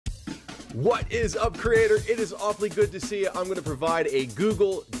What is up, creator? It is awfully good to see you. I'm going to provide a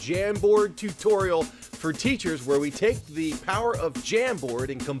Google Jamboard tutorial for teachers where we take the power of Jamboard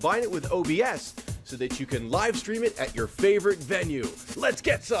and combine it with OBS so that you can live stream it at your favorite venue. Let's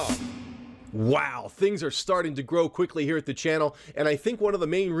get some! Wow, things are starting to grow quickly here at the channel, and I think one of the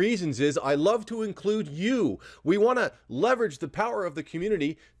main reasons is I love to include you. We want to leverage the power of the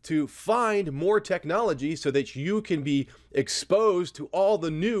community to find more technology so that you can be exposed to all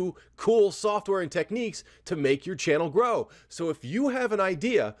the new cool software and techniques to make your channel grow. So if you have an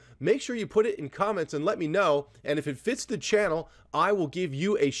idea, make sure you put it in comments and let me know, and if it fits the channel, I will give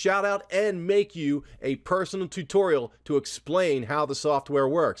you a shout out and make you a personal tutorial to explain how the software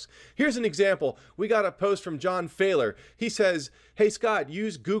works. Here's an example. We got a post from John Failer. He says, "Hey Scott,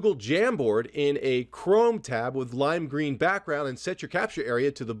 use Google Jamboard in a Chrome tab with lime green background and set your capture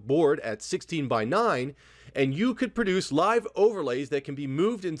area to the board at 16 by 9, and you could produce live overlays that can be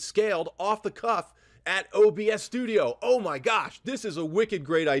moved and scaled off the cuff at OBS Studio." Oh my gosh, this is a wicked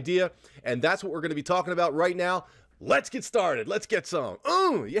great idea, and that's what we're going to be talking about right now. Let's get started. Let's get some.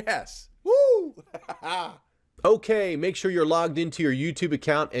 Yes. Woo! Okay, make sure you're logged into your YouTube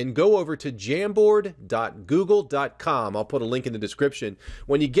account and go over to jamboard.google.com. I'll put a link in the description.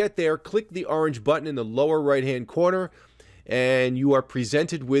 When you get there, click the orange button in the lower right-hand corner, and you are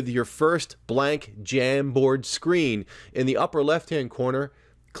presented with your first blank Jamboard screen. In the upper left-hand corner,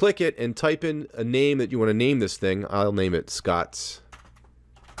 click it and type in a name that you want to name this thing. I'll name it Scott's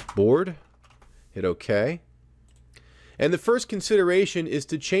Board. Hit OK. And the first consideration is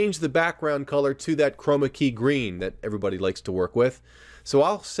to change the background color to that chroma key green that everybody likes to work with. So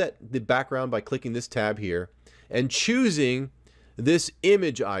I'll set the background by clicking this tab here and choosing this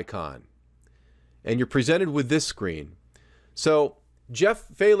image icon. And you're presented with this screen. So Jeff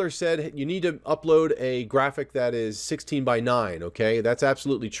Failer said you need to upload a graphic that is 16 by 9, okay? That's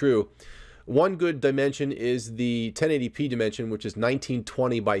absolutely true. One good dimension is the 1080p dimension, which is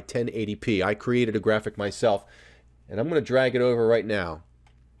 1920 by 1080p. I created a graphic myself, and I'm going to drag it over right now.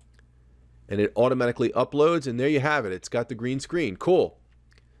 And it automatically uploads, and there you have it. It's got the green screen. Cool.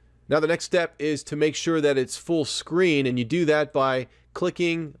 Now the next step is to make sure that it's full screen, and you do that by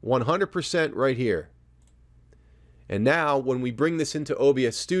clicking 100% right here. And now when we bring this into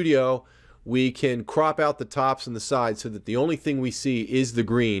OBS Studio, we can crop out the tops and the sides so that the only thing we see is the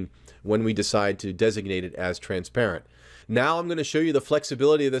green when we decide to designate it as transparent. Now I'm going to show you the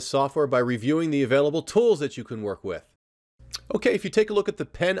flexibility of this software by reviewing the available tools that you can work with. Okay, if you take a look at the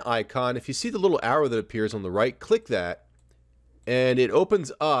pen icon, if you see the little arrow that appears on the right, click that, and it opens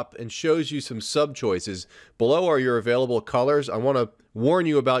up and shows you some sub-choices. Below are your available colors. I want to warn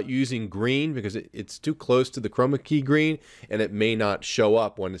you about using green because it's too close to the chroma key green, and it may not show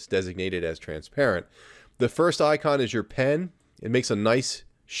up when it's designated as transparent. The first icon is your pen. It makes a nice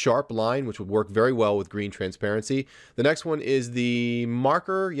sharp line, which would work very well with green transparency. The next one is the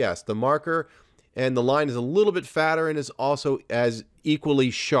marker. Yes, the marker, and the line is a little bit fatter and is also as equally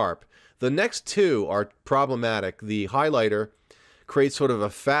sharp. The next two are problematic. The highlighter creates sort of a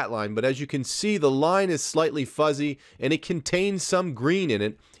fat line, but as you can see, the line is slightly fuzzy and it contains some green in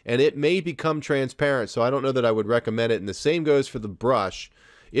it, and it may become transparent, so I don't know that I would recommend it. And the same goes for the brush.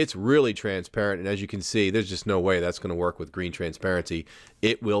 It's really transparent, and as you can see, there's just no way that's going to work with green transparency.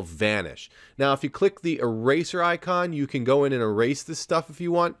 It will vanish. Now, if you click the eraser icon, you can go in and erase this stuff if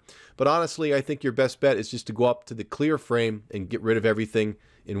you want, but honestly, I think your best bet is just to go up to the clear frame and get rid of everything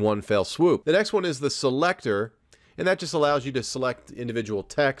in one fell swoop. The next one is the selector, and that just allows you to select individual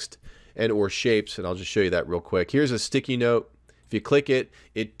text and or shapes, and I'll just show you that real quick. Here's a sticky note. If you click it,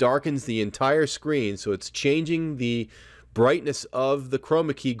 it darkens the entire screen, so it's changing the brightness of the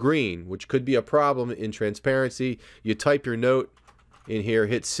chroma key green, which could be a problem in transparency. You type your note in here,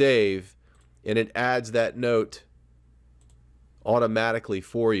 hit save, and it adds that note automatically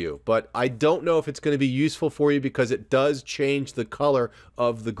for you. But I don't know if it's going to be useful for you because it does change the color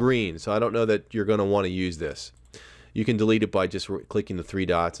of the green, so I don't know that you're going to want to use this. You can delete it by just clicking the three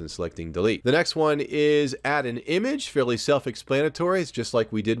dots and selecting delete. The next one is add an image, fairly self-explanatory. It's just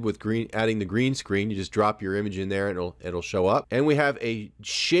like we did with adding the green screen. You just drop your image in there and it'll show up. And we have a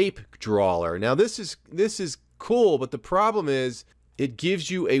shape drawer. Now this is cool, but the problem is it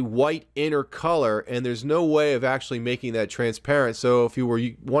gives you a white inner color, and there's no way of actually making that transparent. So if you were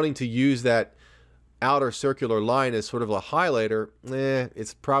wanting to use that outer circular line as sort of a highlighter,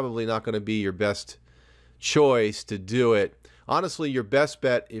 it's probably not going to be your best choice to do it. Honestly, your best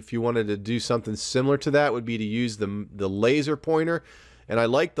bet if you wanted to do something similar to that would be to use the laser pointer, and I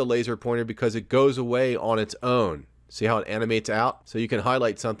like the laser pointer because it goes away on its own. See how it animates out? So you can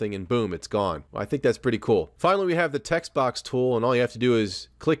highlight something and boom, it's gone. Well, I think that's pretty cool. Finally, we have the text box tool, and all you have to do is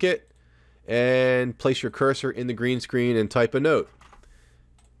click it, and place your cursor in the green screen and type a note.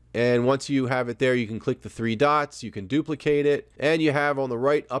 And once you have it there, you can click the three dots, you can duplicate it, and you have on the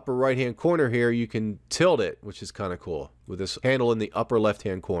right upper right hand corner here, you can tilt it, which is kind of cool, with this handle in the upper left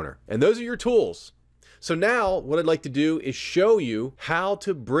hand corner. And those are your tools. So now what I'd like to do is show you how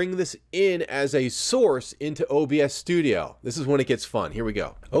to bring this in as a source into OBS Studio. This is when it gets fun. Here we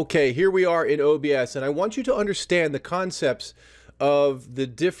go. Okay, here we are in OBS, and I want you to understand the concepts of the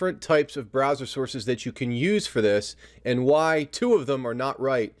different types of browser sources that you can use for this, and why two of them are not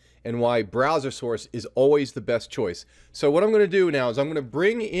right, and why browser source is always the best choice. So what I'm going to do now is I'm going to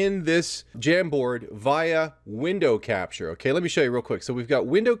bring in this Jamboard via window capture. Okay, let me show you real quick. So we've got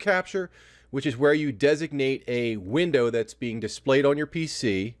window capture, which is where you designate a window that's being displayed on your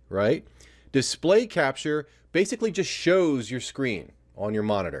PC, right? Display capture basically just shows your screen on your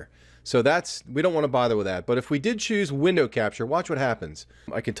monitor. So we don't want to bother with that. But if we did choose window capture, watch what happens.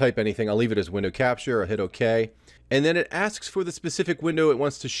 I can type anything. I'll leave it as window capture. I'll hit OK. And then it asks for the specific window it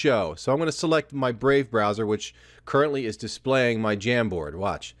wants to show. So I'm going to select my Brave browser, which currently is displaying my Jamboard.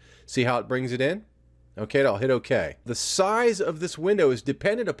 Watch. See how it brings it in? Okay, I'll hit OK. The size of this window is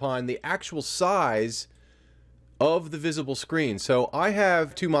dependent upon the actual size of the visible screen. So I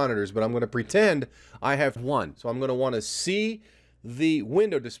have two monitors, but I'm going to pretend I have one. So I'm going to want to see the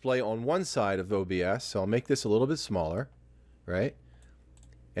window display on one side of OBS. So I'll make this a little bit smaller, right?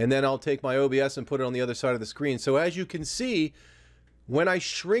 And then I'll take my OBS and put it on the other side of the screen. So as you can see, when I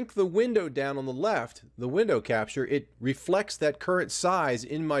shrink the window down on the left, the window capture, it reflects that current size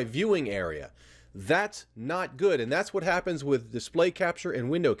in my viewing area. That's not good, and that's what happens with display capture and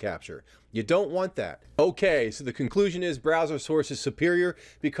window capture. You don't want that. Okay, so the conclusion is browser source is superior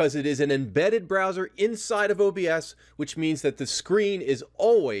because it is an embedded browser inside of OBS, which means that the screen is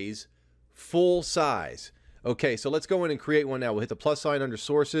always full size. Okay, so let's go in and create one now. We'll hit the plus sign under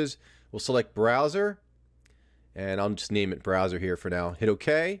sources. We'll select browser, and I'll just name it browser here for now. Hit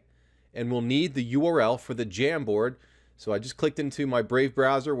OK, and we'll need the URL for the Jamboard. So I just clicked into my Brave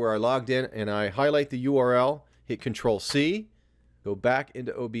browser where I logged in, and I highlight the URL, hit Control-C, go back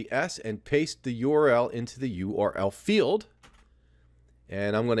into OBS and paste the URL into the URL field.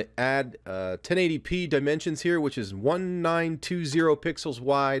 And I'm going to add 1080p dimensions here, which is 1920 pixels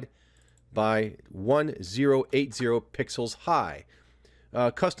wide by 1080 pixels high.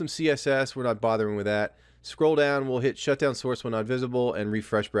 Custom CSS, we're not bothering with that. Scroll down, we'll hit shutdown source when not visible and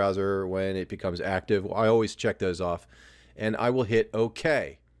refresh browser when it becomes active. I always check those off. And I will hit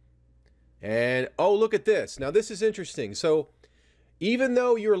OK. And oh, look at this. Now this is interesting. So even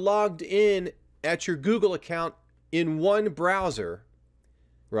though you're logged in at your Google account in one browser,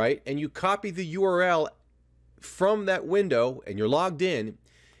 right, and you copy the URL from that window and you're logged in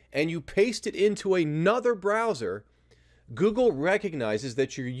and you paste it into another browser, Google recognizes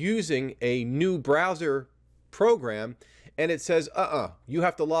that you're using a new browser program, and it says, you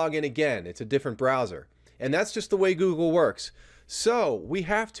have to log in again. It's a different browser. And that's just the way Google works. So we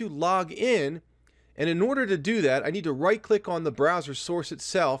have to log in, and in order to do that, I need to right-click on the browser source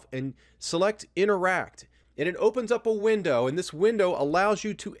itself and select Interact. And it opens up a window, and this window allows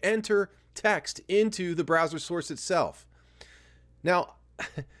you to enter text into the browser source itself. Now,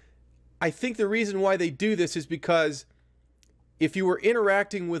 I think the reason why they do this is because if you were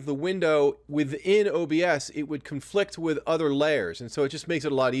interacting with the window within OBS, it would conflict with other layers. And so it just makes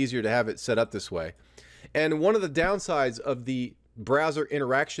it a lot easier to have it set up this way. And one of the downsides of the browser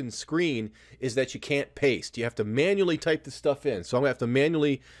interaction screen is that you can't paste. You have to manually type the stuff in. So I'm going to have to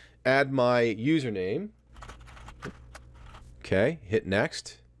manually add my username. Okay, hit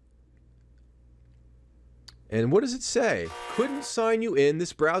next. And what does it say? Couldn't sign you in.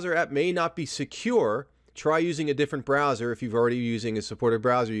 This browser app may not be secure. Try using a different browser. If you've already using a supported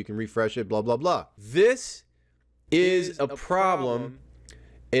browser, you can refresh it, blah, blah, blah. This is a problem.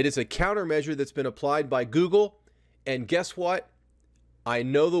 It is a countermeasure that's been applied by Google. And guess what? I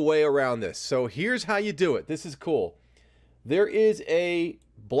know the way around this. So here's how you do it. This is cool. There is a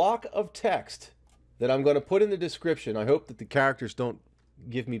block of text that I'm going to put in the description. I hope that the characters don't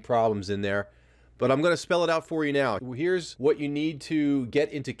give me problems in there, but I'm going to spell it out for you now. Here's what you need to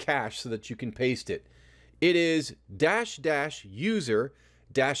get into cache so that you can paste it. It is -- user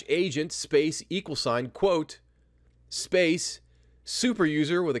 - agent space = quote space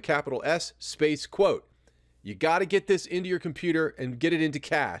superuser with a capital S space quote. You got to get this into your computer and get it into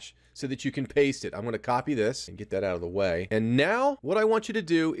cache so that you can paste it. I'm going to copy this and get that out of the way. And now what I want you to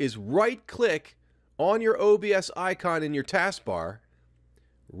do is right click on your OBS icon in your taskbar,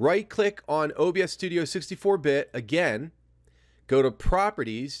 right click on OBS Studio 64-bit again, go to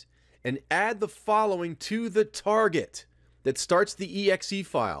properties, and add the following to the target that starts the exe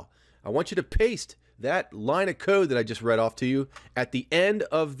file. I want you to paste that line of code that I just read off to you at the end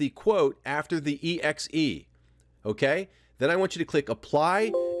of the quote after the EXE. Okay? Then I want you to click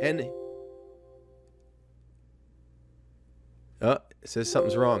apply and... Oh, it says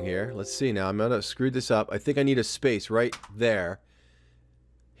something's wrong here. Let's see now. I'm going to screw this up. I think I need a space right there.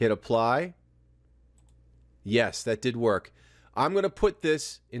 Hit apply. Yes, that did work. I'm going to put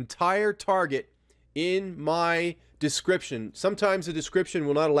this entire target in my description. Sometimes the description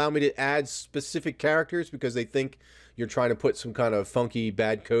will not allow me to add specific characters because they think you're trying to put some kind of funky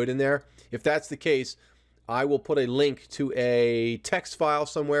bad code in there. If that's the case, I will put a link to a text file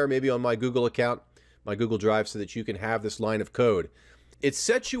somewhere, maybe on my Google account, my Google Drive, so that you can have this line of code. It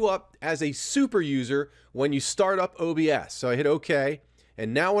sets you up as a super user when you start up OBS. So I hit OK.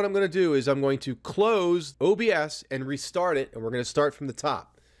 And now what I'm going to do is I'm going to close OBS and restart it. And we're going to start from the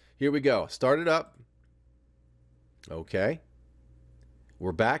top. Here we go. Start it up. Okay.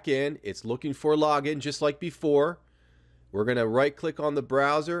 We're back in. It's looking for login just like before. We're going to right click on the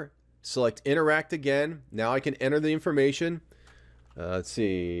browser, select interact again. Now I can enter the information. Let's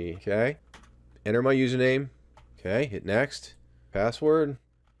see. Okay. Enter my username. Okay. Hit next. Password.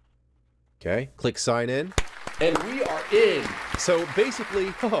 Okay. Click sign in. And we are in. So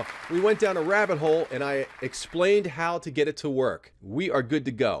basically, we went down a rabbit hole and I explained how to get it to work. We are good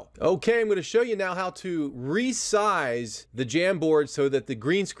to go. Okay, I'm going to show you now how to resize the Jamboard so that the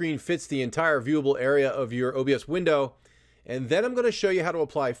green screen fits the entire viewable area of your OBS window. And then I'm going to show you how to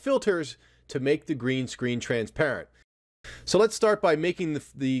apply filters to make the green screen transparent. So let's start by making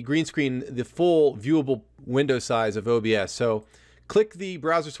the green screen the full viewable window size of OBS. So click the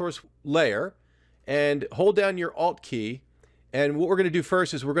browser source layer and hold down your Alt key. And what we're going to do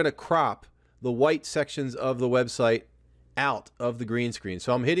first is we're going to crop the white sections of the website out of the green screen.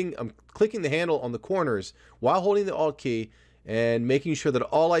 So I'm clicking the handle on the corners while holding the Alt key and making sure that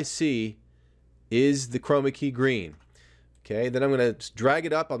all I see is the chroma key green. Okay, then I'm going to drag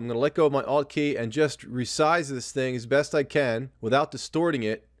it up. I'm going to let go of my Alt key and just resize this thing as best I can without distorting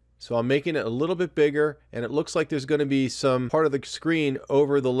it. So I'm making it a little bit bigger, and it looks like there's going to be some part of the screen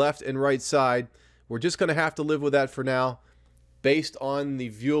over the left and right side. We're just going to have to live with that for now, based on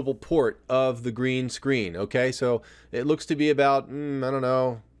the viewable port of the green screen. Okay, so it looks to be about, I don't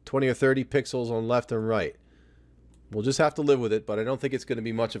know, 20 or 30 pixels on left and right. We'll just have to live with it, but I don't think it's going to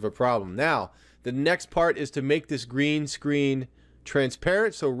be much of a problem. Now, the next part is to make this green screen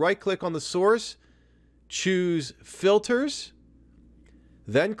transparent. So right-click on the source, choose Filters,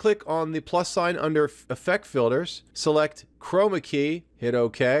 then click on the plus sign under Effect Filters, select Chroma Key, hit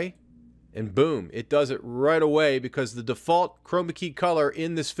OK, and boom, it does it right away because the default chroma key color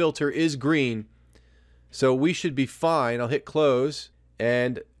in this filter is green. So we should be fine. I'll hit close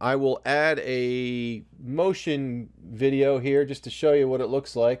and I will add a motion video here just to show you what it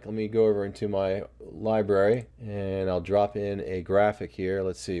looks like. Let me go over into my library and I'll drop in a graphic here.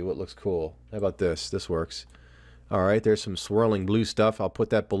 Let's see what looks cool. How about this? This works. All right, there's some swirling blue stuff. I'll put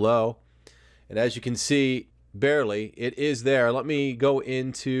that below. And as you can see, barely, it is there. Let me go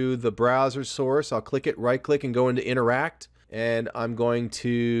into the browser source. I'll click it, right click, and go into interact. And I'm going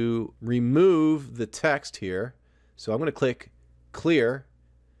to remove the text here. So I'm going to click clear.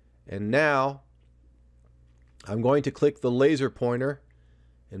 And now I'm going to click the laser pointer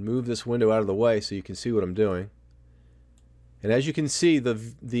and move this window out of the way so you can see what I'm doing. And as you can see,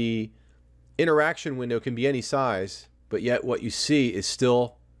 the interaction window can be any size, but yet what you see is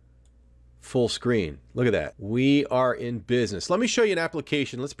still full screen. Look at that. We are in business. Let me show you an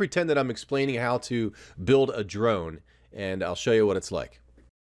application. Let's pretend that I'm explaining how to build a drone, and I'll show you what it's like.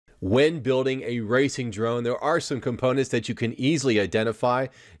 When building a racing drone, there are some components that you can easily identify.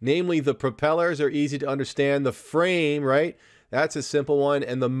 Namely, the propellers are easy to understand. The frame, right? That's a simple one.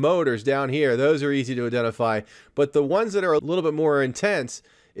 And the motors down here, those are easy to identify. But the ones that are a little bit more intense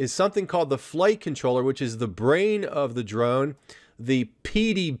is something called the flight controller, which is the brain of the drone. The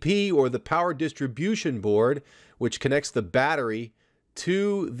PDB, or the power distribution board, which connects the battery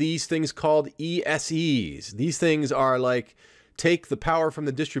to these things called ESEs. These things are like, take the power from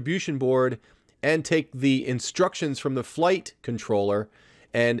the distribution board and take the instructions from the flight controller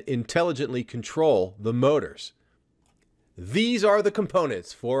and intelligently control the motors. These are the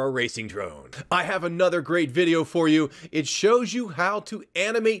components for a racing drone. I have another great video for you. It shows you how to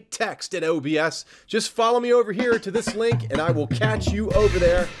animate text in OBS. Just follow me over here to this link and I will catch you over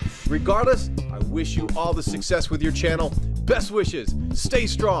there. Regardless, I wish you all the success with your channel. Best wishes, stay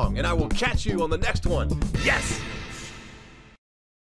strong, and I will catch you on the next one. Yes!